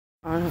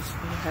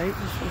Honestly, how you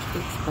supposed to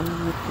explain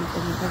the people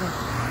together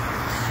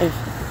if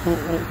you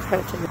can't like try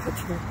to take a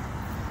picture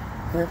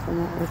or if I'm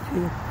not with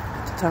you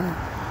at the time?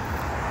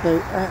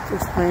 Like, I have to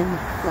explain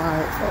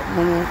why it's that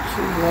moment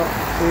to walk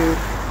through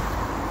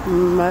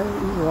muddy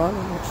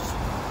water, which is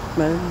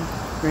muddy,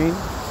 rain.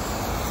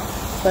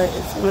 But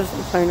it's almost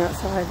like playing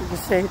outside. You can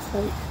say it's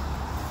like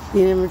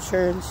being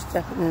immature and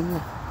stepping in the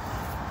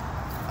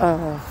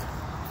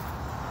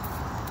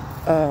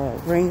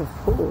ring of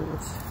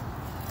pools.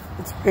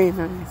 It's very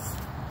nice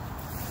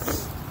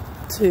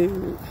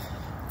to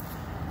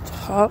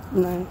talk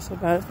nice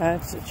about a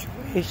bad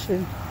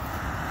situation.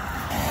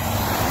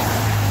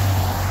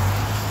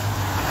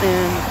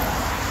 And,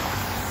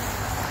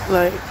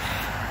 like,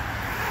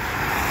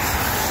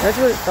 that's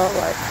what it felt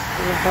like.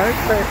 The hard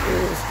part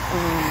is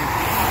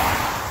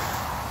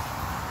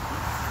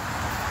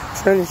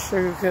trying to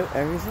sugarcoat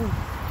everything.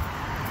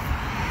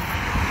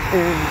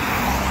 And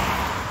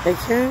it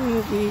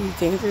can be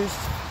dangerous.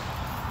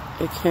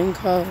 It can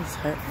cause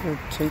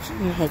hypertension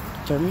and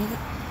hypothermia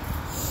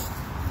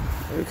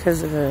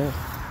because of the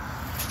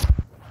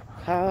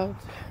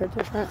clouds are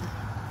different.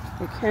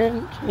 It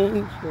can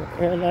change your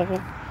air level.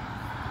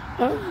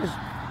 I was just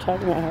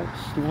talking about how it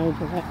snowed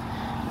today.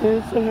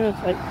 And sometimes,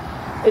 like,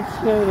 it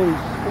snowed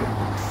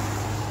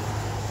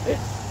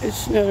it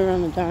snowed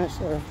around the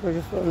dinosaur for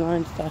the floor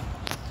line stuff.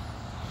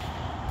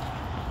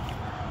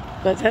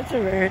 But that's a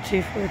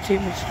rarity for it to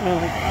even snow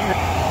like that.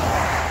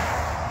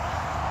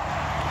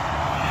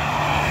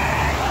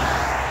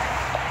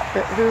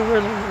 But who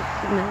really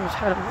knows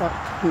how to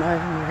walk mud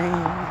and rain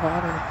and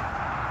water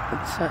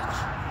and such?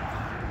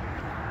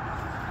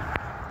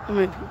 How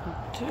many people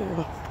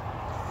do?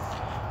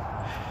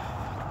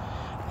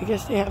 I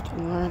guess they have to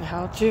learn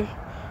how to.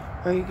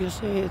 Or you could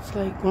say it's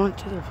like going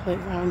to the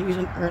playground,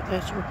 using Earth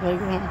as your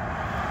playground.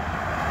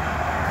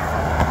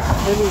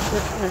 Maybe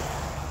different.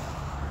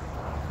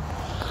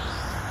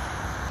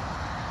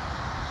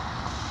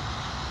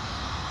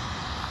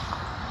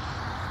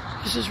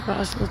 This is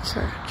Roswell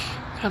Church.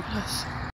 God bless.